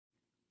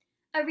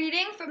A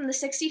reading from the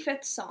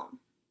 65th Psalm.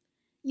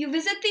 You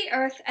visit the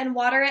earth and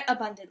water it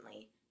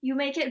abundantly. You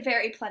make it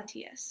very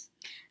plenteous.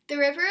 The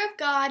river of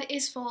God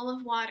is full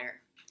of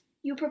water.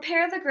 You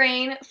prepare the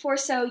grain, for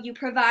so you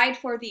provide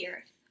for the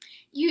earth.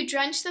 You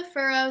drench the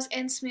furrows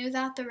and smooth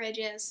out the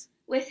ridges.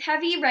 With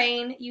heavy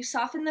rain, you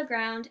soften the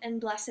ground and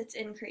bless its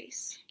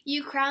increase.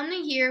 You crown the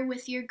year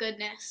with your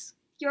goodness.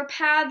 Your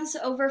paths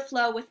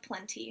overflow with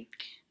plenty.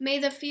 May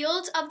the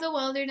fields of the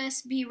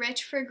wilderness be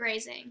rich for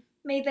grazing.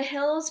 May the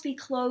hills be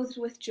clothed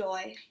with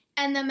joy.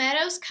 And the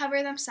meadows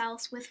cover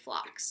themselves with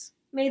flocks.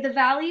 May the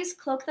valleys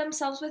cloak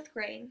themselves with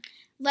grain.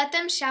 Let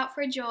them shout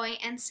for joy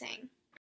and sing.